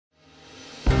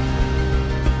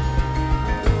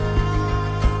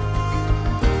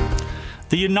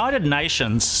The United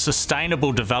Nations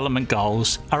Sustainable Development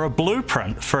Goals are a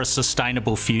blueprint for a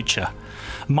sustainable future.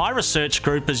 My research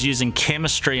group is using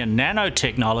chemistry and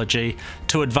nanotechnology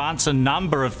to advance a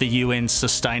number of the UN's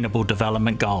Sustainable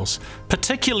Development Goals,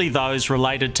 particularly those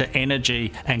related to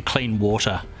energy and clean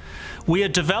water. We are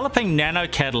developing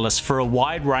nanocatalysts for a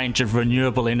wide range of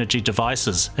renewable energy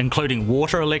devices, including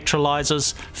water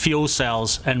electrolyzers, fuel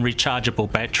cells, and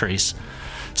rechargeable batteries.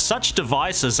 Such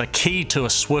devices are key to a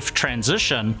swift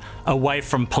transition away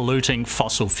from polluting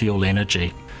fossil fuel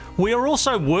energy. We are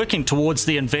also working towards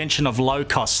the invention of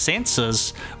low-cost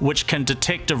sensors which can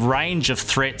detect a range of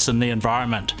threats in the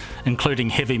environment, including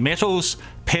heavy metals,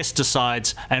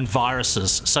 pesticides, and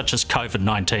viruses such as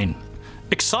COVID-19.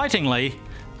 Excitingly,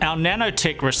 our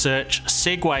nanotech research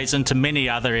segues into many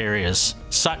other areas,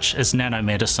 such as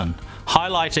nanomedicine,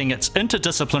 highlighting its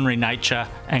interdisciplinary nature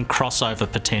and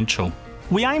crossover potential.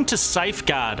 We aim to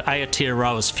safeguard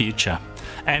Aotearoa's future,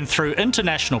 and through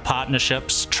international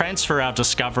partnerships, transfer our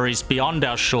discoveries beyond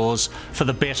our shores for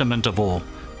the betterment of all,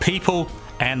 people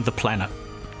and the planet.